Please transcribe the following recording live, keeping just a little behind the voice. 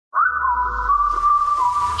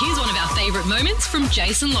Here's one of our favourite moments from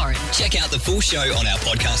Jason Lauren. Check out the full show on our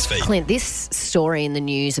podcast feed. Clint, this story in the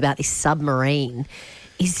news about this submarine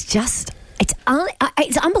is just... It's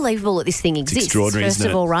unbelievable that this thing exists, extraordinary, first isn't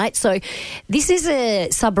of it? all, right? So this is a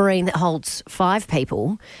submarine that holds 5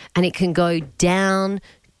 people and it can go down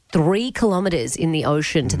 3 kilometres in the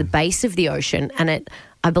ocean to the base of the ocean, and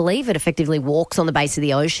I believe it effectively walks on the base of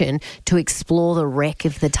the ocean to explore the wreck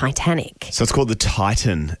of the Titanic. So it's called the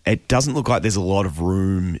Titan. It doesn't look like there's a lot of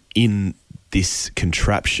room in this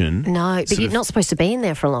contraption. No, but you're not supposed to be in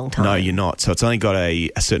there for a long time. No, you're not. So it's only got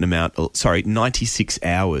a certain amount, 96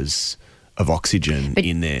 hours of oxygen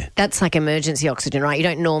in there. That's like emergency oxygen, right? You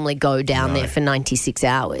don't normally go down there for 96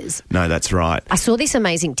 hours. No, that's right. I saw this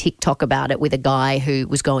amazing TikTok about it with a guy who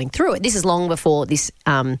was going through it. This is long before this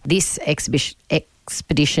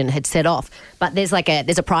expedition had set off. But there's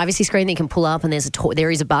a privacy screen that you can pull up, and there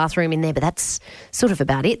is a bathroom in there, but that's sort of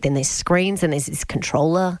about it. Then there's screens, and there's this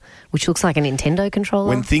controller, which looks like a Nintendo controller.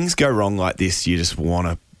 When things go wrong like this, you just want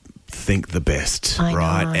to think the best,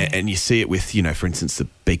 right? know. And you see it with, for instance, the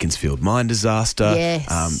Beaconsfield mine disaster.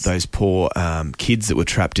 Yes. Those poor kids that were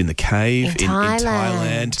trapped in the cave in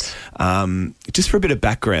Thailand. Just for a bit of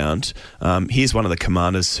background, here's one of the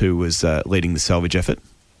commanders who was leading the salvage effort.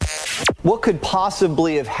 What could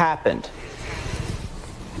possibly have happened?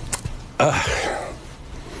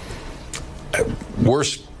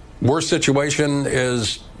 Worst situation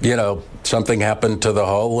is, something happened to the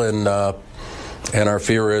hull, and our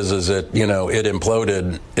fear is that, it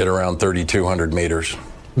imploded at around 3,200 meters.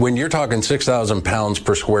 When you're talking 6,000 pounds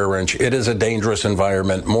per square inch, it is a dangerous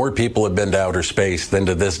environment. More people have been to outer space than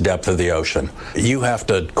to this depth of the ocean. You have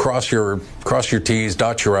to cross your T's,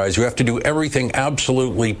 dot your I's. You have to do everything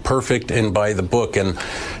absolutely perfect and by the book. And,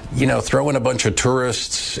 throw in a bunch of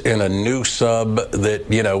tourists in a new sub that,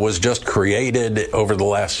 was just created over the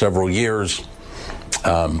last several years.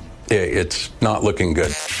 It's not looking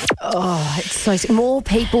good. Oh, it's so... More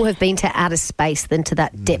people have been to outer space than to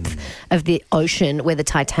that depth of the ocean where the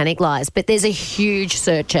Titanic lies. But there's a huge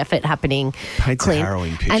search effort happening. Paints Clint. a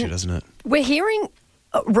harrowing picture, doesn't it? We're hearing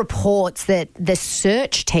reports that the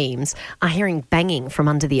search teams are hearing banging from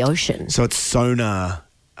under the ocean. So it's sonar,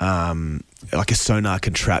 like a sonar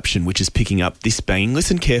contraption, which is picking up this banging.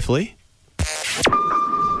 Listen carefully.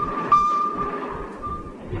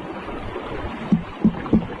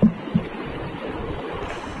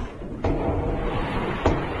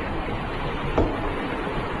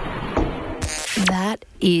 That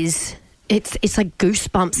is... It's like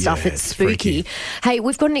goosebump stuff. Yeah, it's it's spooky. freaky. Hey,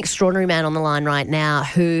 we've got an extraordinary man on the line right now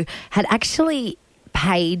who had actually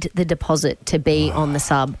paid the deposit to be on the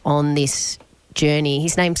sub on this journey.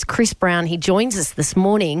 His name's Chris Brown. He joins us this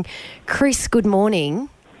morning. Chris, good morning.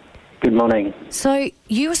 Good morning. So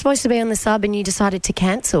you were supposed to be on the sub and you decided to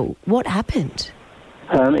cancel. What happened?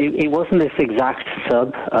 It wasn't this exact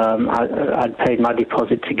sub. I'd paid my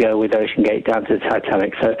deposit to go with OceanGate down to the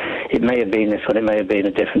Titanic, so it may have been this one, it may have been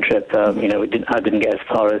a different trip. I didn't get as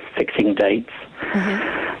far as fixing dates.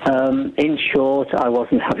 Mm-hmm. In short, I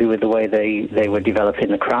wasn't happy with the way they were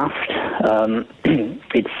developing the craft.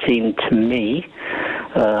 It seemed to me,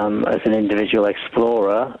 as an individual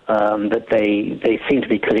explorer, that they seem to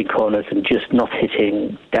be cutting corners and just not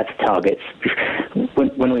hitting depth targets.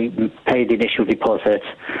 When we paid the initial deposit,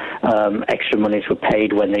 extra monies were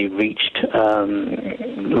paid when they reached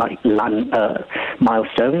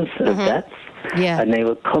milestones of depth, and they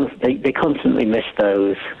were they constantly missed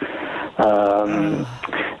those.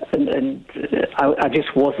 And I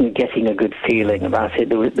just wasn't getting a good feeling about it.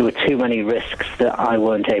 There were too many risks that I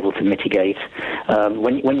weren't able to mitigate.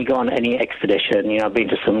 When you go on any expedition, I've been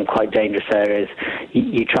to some quite dangerous areas,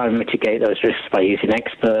 you try and mitigate those risks by using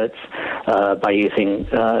experts, by using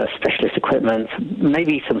specialist equipment,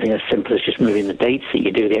 maybe something as simple as just moving the dates that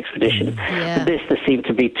you do the expedition. But there seemed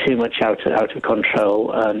to be too much out of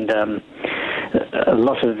control, and a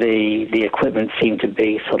lot of the equipment seemed to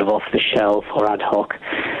be sort of off the shelf or ad hoc.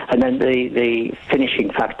 And then the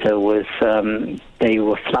finishing factor was they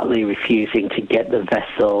were flatly refusing to get the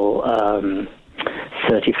vessel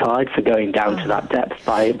certified for going down to that depth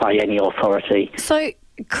by any authority. So,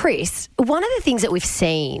 Chris, one of the things that we've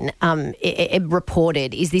seen it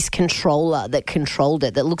reported is this controller that controlled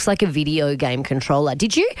it that looks like a video game controller.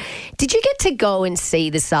 Did you get to go and see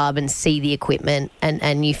the sub and see the equipment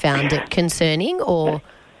and you found it concerning, or?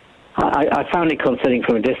 I found it concerning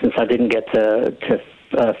from a distance. I didn't get to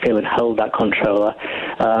feel and hold that controller.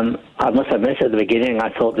 I must admit, at the beginning, I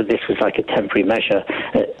thought that this was like a temporary measure.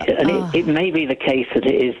 And it may be the case that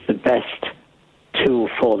it is the best tool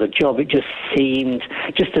for the job. It just seemed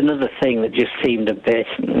just another thing that just seemed a bit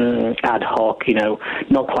ad hoc,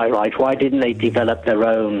 not quite right. Why didn't they develop their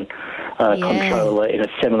own controller in a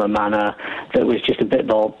similar manner that was just a bit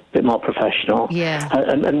more professional? Yeah.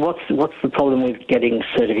 And what's the problem with getting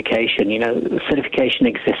certification? Certification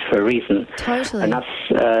exists for a reason. Totally. And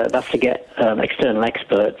that's to get external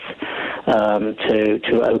experts to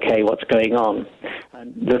okay what's going on.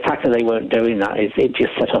 And the fact that they weren't doing that it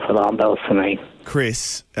just set off alarm bells for me.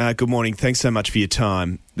 Chris, good morning. Thanks so much for your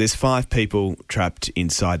time. There's 5 people trapped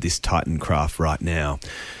inside this Titan craft right now.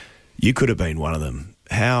 You could have been one of them.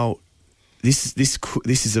 How? This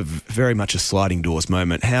is very much a sliding doors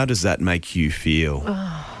moment. How does that make you feel?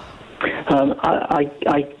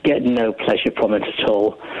 I get no pleasure from it at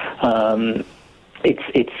all.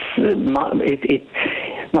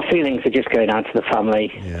 My feelings are just going out to the family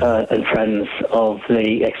and friends of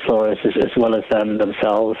the explorers as well as them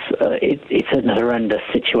themselves. It's an horrendous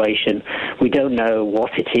situation. We don't know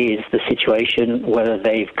what it is, the situation, whether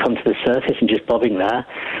they've come to the surface and just bobbing there,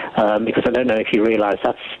 because I don't know if you realise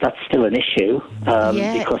that's still an issue,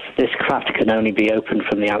 because this craft can only be opened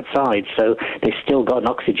from the outside, so they've still got an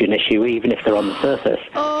oxygen issue even if they're on the surface.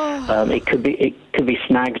 It could be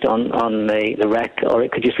snagged on the wreck, or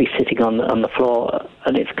it could just be sitting on the floor,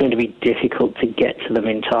 and it's going to be difficult to get to them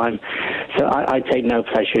in time. So I take no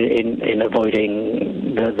pleasure in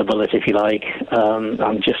avoiding the bullet, if you like.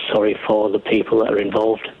 I'm just sorry for the people that are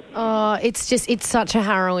involved. Oh, it's such a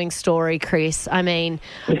harrowing story, Chris. I mean,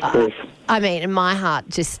 my heart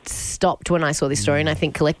just stopped when I saw this story, and I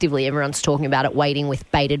think collectively everyone's talking about it, waiting with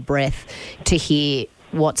bated breath to hear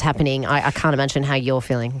what's happening. I can't imagine how you're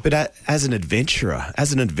feeling. But as an adventurer,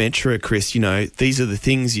 Chris, these are the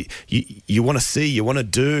things you want to see, you want to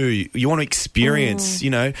do, you want to experience.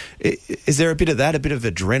 Is there a bit of that, a bit of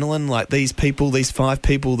adrenaline, like these 5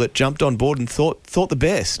 people that jumped on board and thought the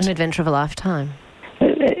best? An adventure of a lifetime.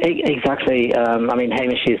 Exactly.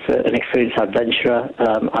 Hamish is an experienced adventurer.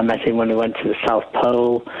 I met him when we went to the South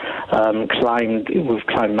Pole. We've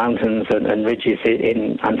climbed mountains and ridges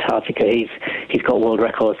in Antarctica. He's got world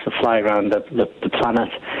records to fly around the planet.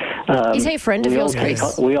 Is he a friend of yours,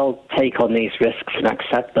 Chris? We all take on these risks and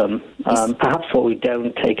accept them. Perhaps what we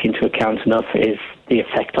don't take into account enough is the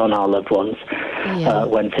effect on our loved ones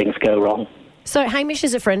when things go wrong. So Hamish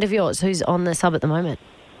is a friend of yours who's on the sub at the moment?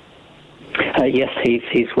 Yes,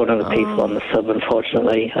 he's one of the people on the sub,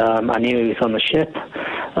 unfortunately. I knew he was on the ship.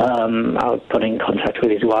 I got in contact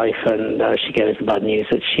with his wife, and she gave us the bad news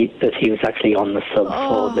that he was actually on the sub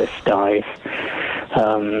for this dive.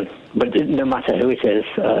 But no matter who it is,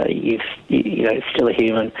 it's still a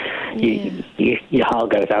human. Your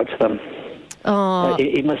heart goes out to them.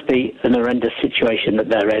 It must be an horrendous situation that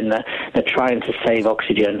they're in. They're trying to save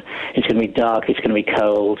oxygen. It's going to be dark. It's going to be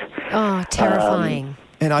cold. Oh, terrifying.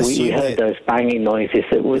 And we heard those banging noises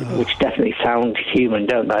which definitely sound human,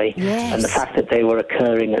 don't they? Yes. And the fact that they were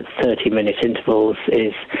occurring at 30-minute intervals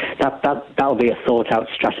is that'll be a thought-out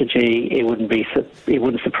strategy. It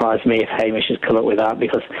wouldn't surprise me if Hamish has come up with that,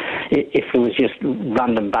 because if it was just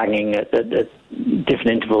random banging at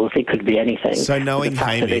different intervals, it could be anything. So knowing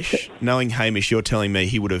Hamish, you're telling me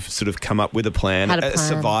he would have sort of come up with a plan, a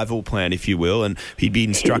survival plan, if you will, and he'd be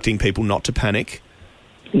instructing people not to panic.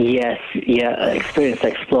 Yes, experienced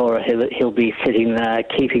explorer. He'll be sitting there,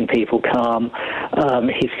 keeping people calm.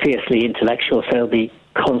 He's fiercely intellectual, so he'll be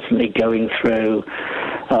constantly going through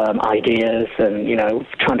ideas and,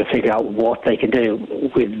 trying to figure out what they can do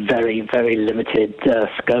with very, very limited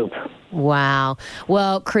scope. Wow.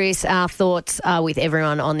 Well, Chris, our thoughts are with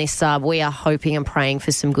everyone on this sub. We are hoping and praying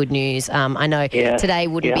for some good news. I know today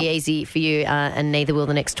wouldn't be easy for you, and neither will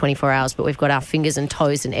the next 24 hours, but we've got our fingers and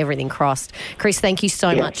toes and everything crossed. Chris, thank you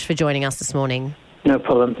so much for joining us this morning. No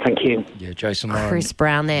problem. Thank you. Yeah, Jason Lauren. Chris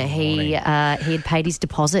Brown there. He had paid his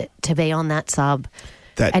deposit to be on that sub.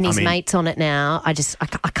 And his mate's on it now. I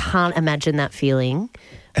can't imagine that feeling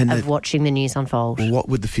of watching the news unfold. What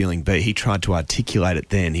would the feeling be? He tried to articulate it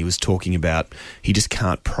then. He was talking about he just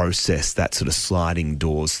can't process that sort of sliding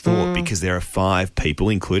doors thought because there are 5 people,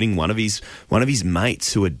 including one of his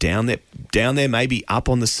mates, who are down there maybe up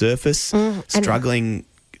on the surface, struggling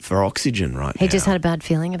for oxygen right now. He just had a bad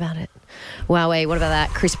feeling about it. Wowee, what about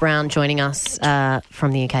that? Chris Brown joining us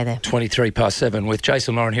from the UK there. 7:23 with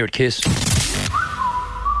Jason Lauren here at KISS.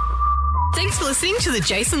 Thanks for listening to the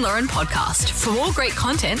Jason Lauren podcast. For more great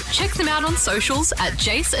content, check them out on socials at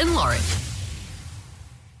Jason Lauren.